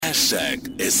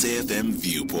#SAFM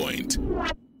Viewpoint.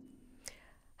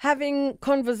 Having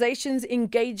conversations,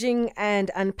 engaging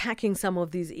and unpacking some of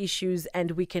these issues,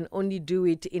 and we can only do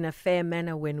it in a fair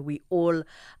manner when we all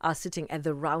are sitting at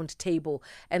the round table.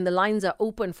 And the lines are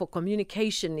open for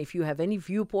communication if you have any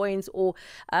viewpoints or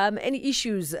any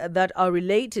issues that are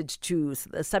related to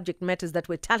the subject matters that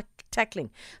we're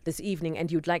tackling this evening,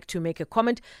 and you'd like to make a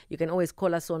comment. You can always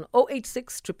call us on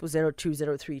 086 000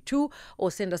 2032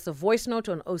 or send us a voice note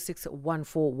on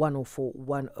 0614 104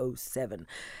 107.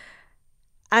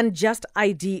 Unjust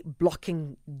ID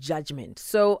blocking judgment.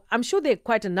 So I'm sure there are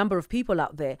quite a number of people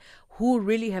out there who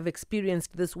really have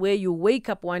experienced this, where you wake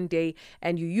up one day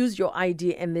and you use your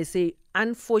ID and they say,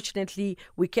 unfortunately,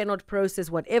 we cannot process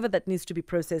whatever that needs to be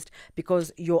processed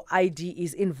because your ID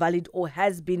is invalid or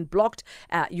has been blocked.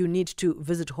 You need to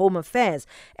visit Home Affairs.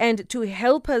 And to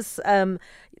help us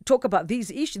talk about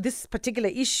this particular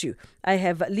issue, I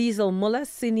have Liesel Muller,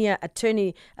 Senior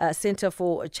Attorney, Center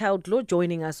for Child Law,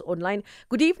 joining us online.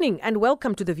 Good evening and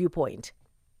welcome to The Viewpoint.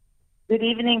 Good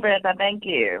evening, Bertha. Thank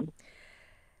you.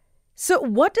 So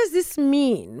what does this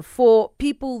mean for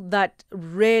people that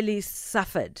really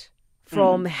suffered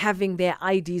from having their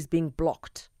IDs being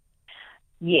blocked?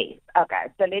 Yes. Okay.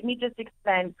 So let me just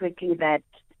explain quickly that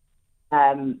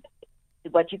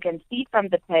what you can see from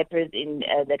the papers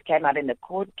that came out in the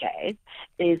court case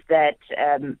is that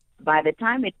by the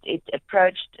time it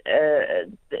approached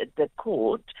the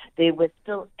court, there were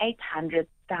still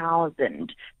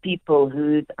 800,000 people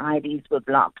whose IDs were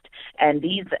blocked. And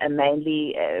these are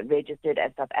mainly registered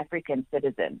as South African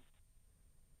citizens.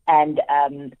 And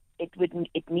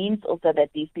it means also that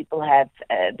these people have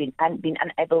been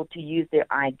unable to use their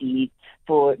IDs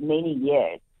for many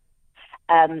years.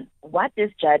 What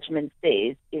this judgment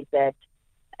says is that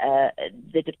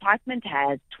the department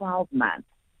has 12 months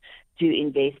to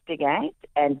investigate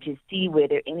and to see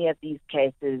whether any of these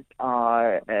cases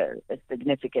are a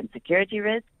significant security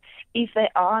risk. If they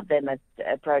are, they must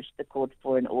approach the court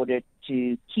for an order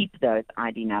to keep those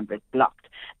ID numbers blocked.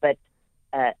 But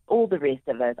all the rest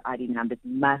of those ID numbers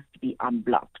must be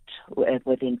unblocked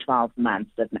within 12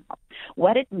 months of now.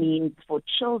 What it means for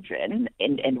children,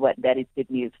 and what that is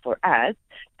good news for us,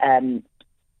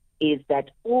 is that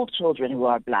all children who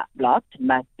are blocked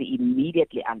must be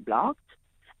immediately unblocked,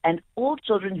 and all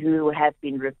children who have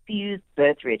been refused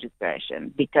birth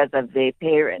registration because of their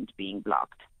parent being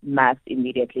blocked must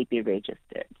immediately be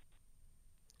registered.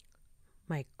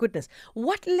 My goodness.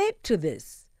 What led to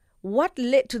this? What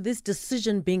led to this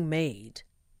decision being made?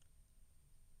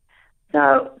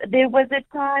 So there was a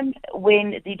time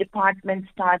when the department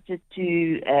started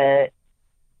to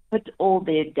put all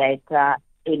their data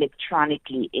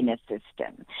electronically in a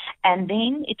system. And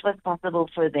then it was possible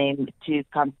for them to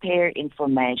compare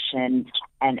information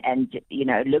and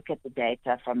look at the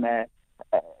data from a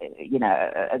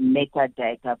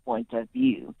metadata point of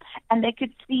view. And they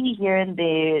could see here and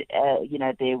there,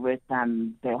 there were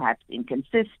some perhaps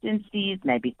inconsistencies,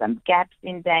 maybe some gaps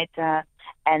in data,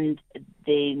 and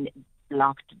then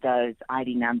blocked those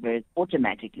ID numbers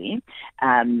automatically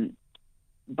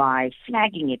by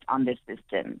flagging it on the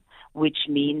system, which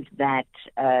means that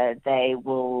they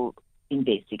will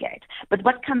investigate. But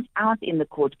what comes out in the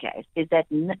court case is that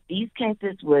these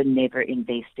cases were never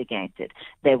investigated.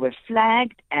 They were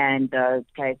flagged, and those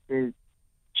cases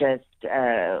just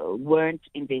weren't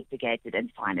investigated and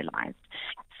finalized.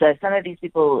 So some of these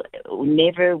people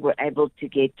never were able to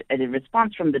get a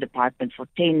response from the department for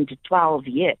 10 to 12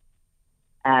 years.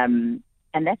 And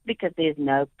that's because there's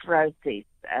no process.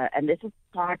 And this is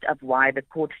part of why the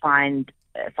court finds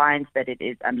that it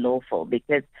is unlawful,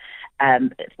 because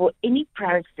for any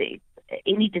process,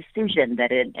 any decision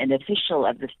that an official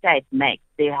of the state makes,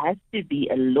 there has to be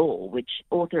a law which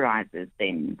authorizes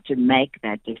them to make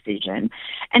that decision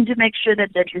and to make sure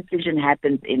that that decision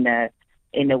happens in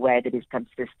a way that is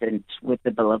consistent with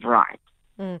the Bill of Rights.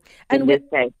 And in this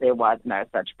case, there was no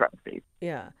such process.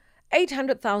 Yeah.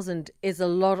 800,000 is a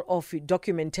lot of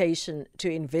documentation to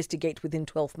investigate within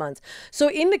 12 months. So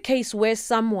in the case where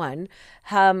someone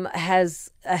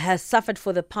has suffered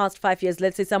for the past 5 years,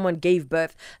 let's say someone gave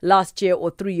birth last year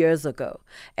or 3 years ago,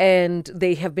 and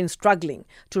they have been struggling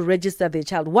to register their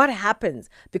child, what happens?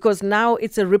 Because now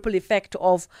it's a ripple effect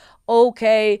of,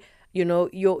 okay,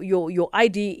 your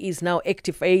ID is now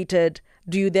activated.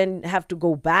 Do you then have to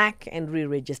go back and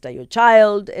re-register your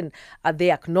child? And are they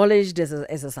acknowledged as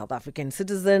a South African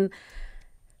citizen?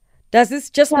 Does this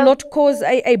just not cause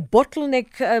a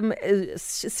bottleneck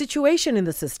situation in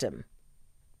the system?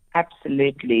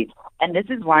 Absolutely. And this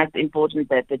is why it's important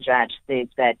that the judge says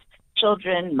that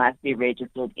children must be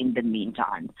registered in the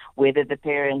meantime, whether the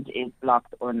parent is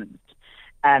blocked or not.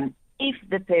 If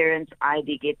the parent's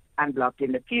ID gets unblocked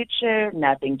in the future,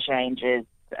 nothing changes.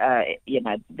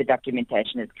 The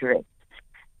documentation is correct.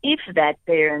 If that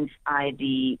parent's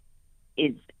ID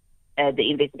is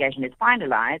the investigation is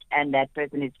finalized and that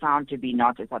person is found to be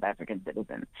not a South African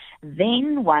citizen,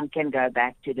 then one can go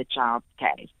back to the child's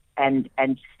case and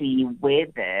see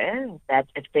whether that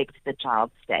affects the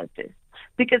child's status.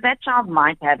 Because that child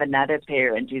might have another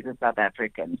parent who's a South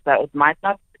African, so it might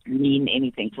not mean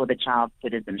anything for the child's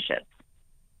citizenship.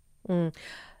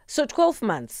 So 12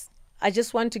 months, I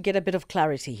just want to get a bit of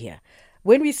clarity here.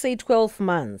 When we say 12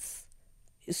 months,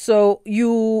 so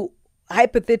you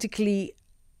hypothetically,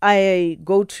 I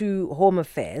go to Home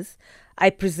Affairs, I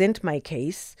present my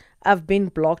case, I've been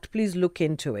blocked, please look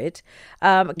into it.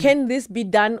 Can this be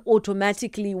done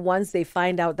automatically once they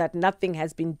find out that nothing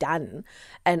has been done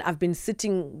and I've been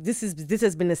sitting, this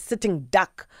has been a sitting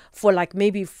duck for like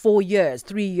maybe 4 years,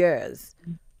 3 years?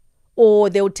 Or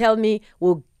they'll tell me,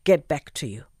 we'll get back to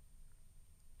you?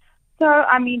 So,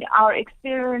 our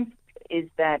experience is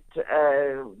that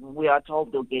we are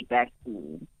told they'll get back to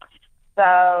you.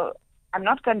 So I'm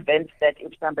not convinced that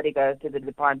if somebody goes to the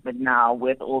department now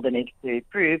with all the necessary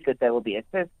proof that they will be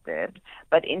assisted.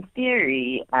 But in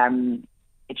theory,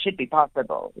 it should be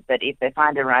possible that if they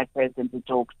find the right person to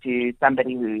talk to,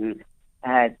 somebody who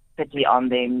has pity on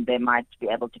them, they might be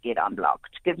able to get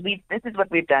unblocked. Because this is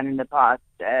what we've done in the past.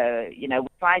 We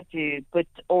tried to put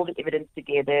all the evidence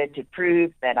together to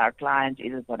prove that our client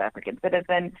is a South African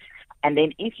citizen. And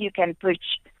then if you can push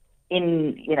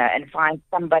in, and find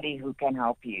somebody who can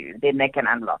help you, then they can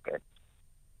unlock it.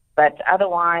 But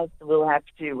otherwise, we'll have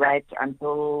to wait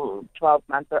until 12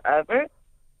 months are over.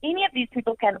 Any of these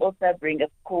people can also bring a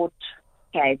court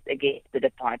case against the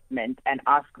department and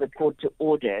ask the court to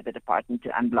order the department to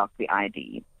unblock the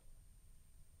ID.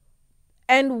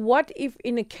 And what if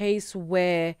in a case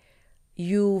where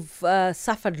you've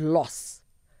suffered loss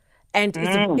and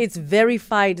it's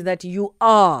verified that you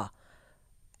are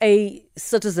a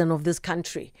citizen of this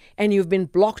country and you've been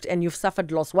blocked and you've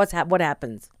suffered loss? What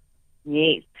happens?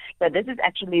 Yes. So this is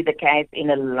actually the case in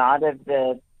a lot of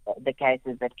the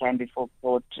cases that came before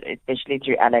court, especially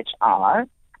through LHR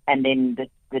and then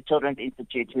the Children's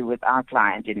Institute, who was our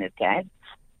client in this case.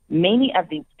 Many of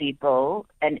these people,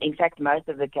 and in fact most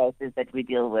of the cases that we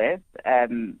deal with,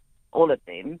 all of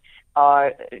them,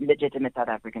 are legitimate South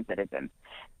African citizens.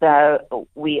 So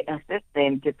we assist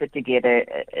them to put together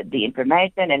the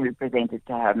information and we present it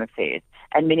to Home Affairs.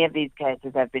 And many of these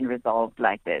cases have been resolved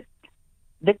like this.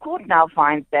 The court now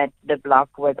finds that the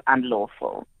block was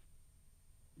unlawful.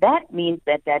 That means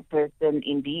that that person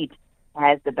indeed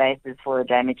has the basis for a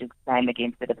damages claim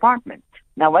against the department.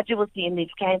 Now, what you will see in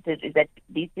these cases is that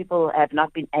these people have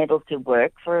not been able to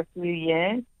work for a few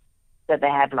years, so they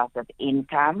have lots of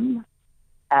income.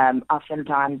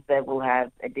 Oftentimes, they will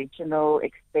have additional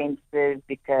expenses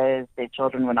because their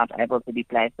children were not able to be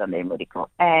placed on their medical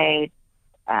aid.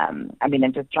 I'm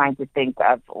just trying to think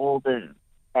of all the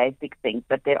basic things,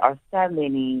 but there are so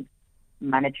many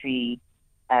monetary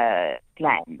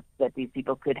claims that these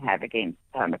people could have against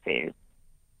Home Affairs.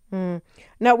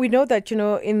 Now, we know that,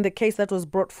 in the case that was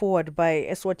brought forward by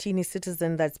Eswatini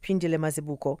citizen, that's Phindile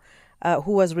Mazibuko,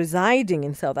 who was residing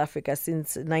in South Africa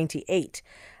since 1998,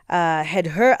 had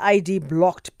her ID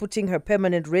blocked, putting her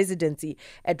permanent residency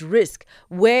at risk,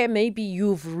 where maybe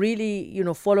you've really,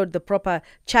 followed the proper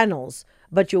channels,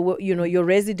 but your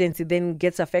residency then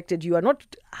gets affected. You are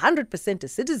not 100% a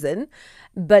citizen,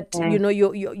 but,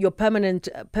 your permanent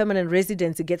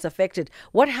residency gets affected.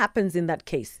 What happens in that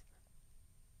case?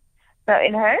 So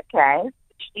in her case,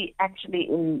 she actually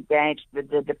engaged with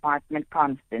the department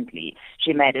constantly.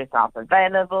 She made herself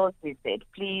available. She said,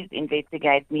 please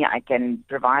investigate me. I can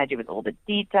provide you with all the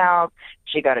details.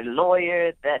 She got a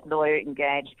lawyer. That lawyer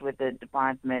engaged with the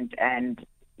department, and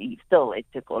still it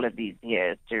took all of these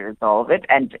years to resolve it.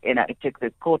 And, it took the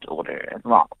court order as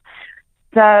well.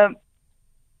 So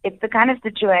it's the kind of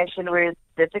situation where it's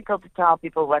difficult to tell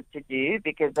people what to do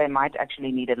because they might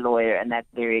actually need a lawyer, and that's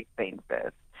very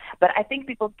expensive. But I think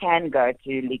people can go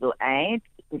to legal aid.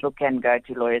 People can go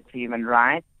to Lawyers for Human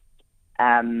Rights.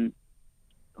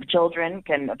 Children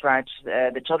can approach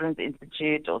the Children's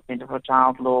Institute or Center for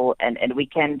Child Law, and we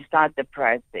can start the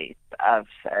process of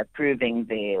proving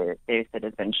their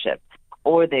citizenship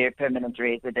or their permanent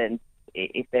residence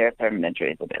if they're a permanent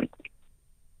resident.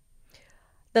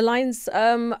 The lines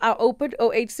are open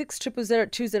 086 000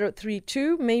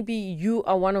 2032. Maybe you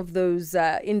are one of those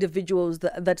individuals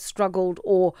that struggled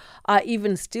or are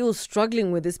even still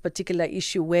struggling with this particular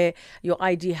issue where your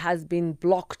ID has been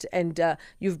blocked and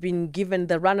you've been given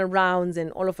the runarounds,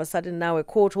 and all of a sudden now a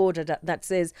court order that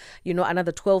says,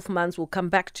 another 12 months will come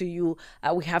back to you.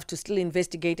 We have to still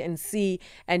investigate and see,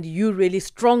 and you really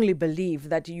strongly believe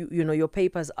that your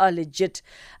papers are legit.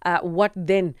 What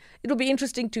then? It'll be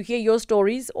interesting to hear your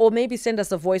stories, or maybe send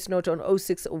us a voice note on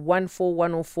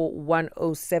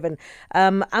 0614104107.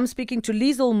 I'm speaking to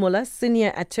Liesel Muller,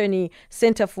 Senior Attorney,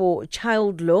 Center for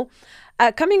Child Law.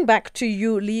 Coming back to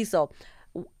you, Liesel,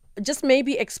 just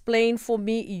maybe explain for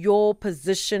me your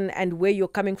position and where you're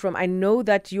coming from. I know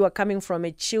that you are coming from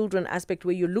a children aspect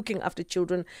where you're looking after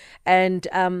children, and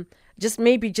just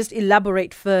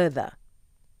elaborate further.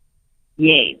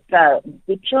 Yes, so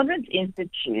the Children's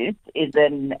Institute is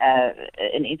an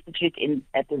institute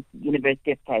at the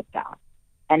University of Cape Town,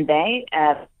 and they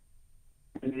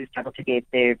struggle to get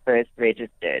their first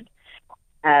registered.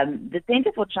 The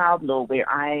Centre for Child Law, where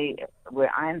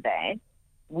I'm based,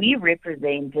 we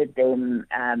represented them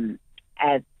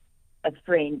as a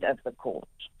friend of the court.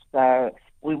 So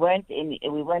we weren't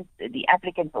the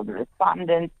applicants or the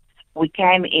respondents. We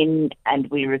came in and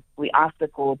we asked the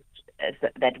court so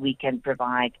that we can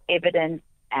provide evidence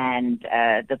and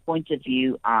the point of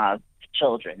view of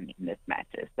children in this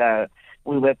matter. So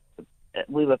we were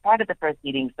part of the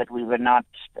proceedings, but we were not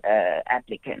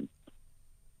applicants.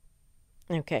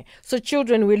 Okay. So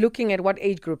children, we're looking at what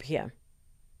age group here?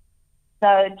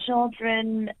 So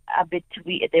children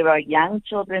there are young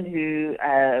children who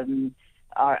are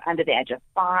under the age of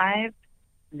 5.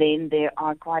 Then there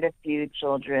are quite a few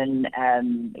children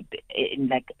in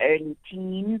like early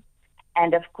teens.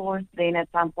 And of course, then at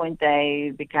some point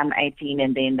they become 18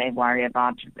 and then they worry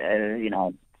about,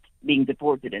 being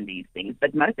deported and these things.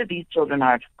 But most of these children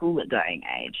are of school-going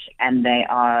age and they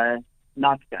are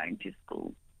not going to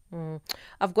school.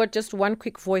 I've got just one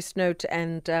quick voice note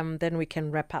and then we can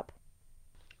wrap up.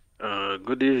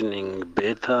 Good evening,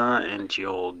 Betha and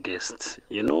your guests.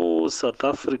 South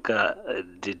Africa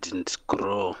didn't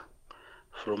grow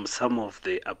from some of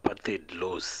the apartheid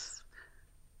laws,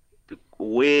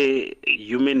 where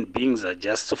human beings are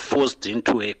just forced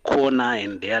into a corner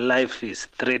and their life is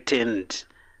threatened.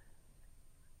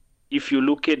 If you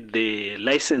look at the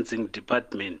licensing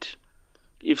department,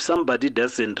 if somebody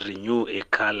doesn't renew a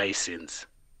car license,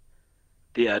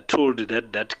 they are told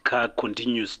that that car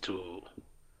continues to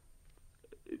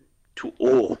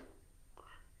owe.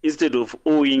 Instead of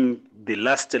owing the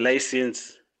last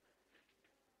license,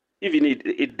 even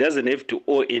it doesn't have to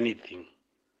owe anything.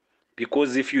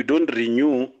 Because if you don't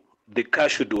renew, the car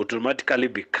should automatically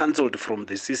be cancelled from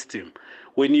the system.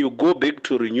 When you go back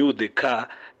to renew the car,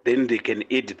 then they can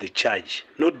add the charge.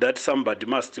 Not that somebody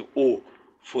must owe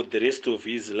for the rest of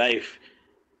his life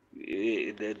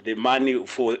the money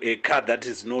for a car that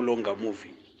is no longer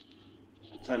moving.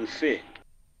 It's unfair.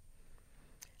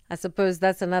 I suppose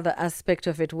that's another aspect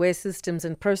of it, where systems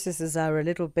and processes are a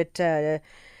little bit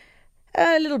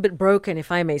broken, if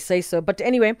I may say so. But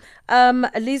anyway,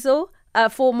 Liesel,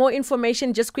 for more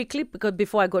information, just quickly, because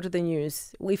before I go to the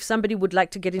news, if somebody would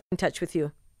like to get in touch with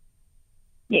you.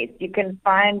 Yes, you can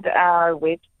find our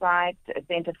website,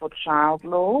 Centre for Child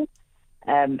Law,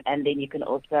 and then you can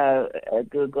also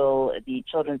Google the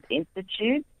Children's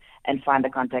Institute and find the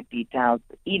contact details.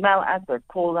 Email us or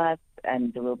call us,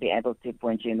 and we'll be able to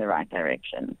point you in the right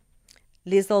direction.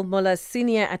 Liesel Muller,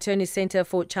 Senior Attorney, Center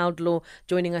for Child Law,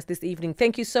 joining us this evening.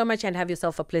 Thank you so much and have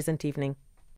yourself a pleasant evening.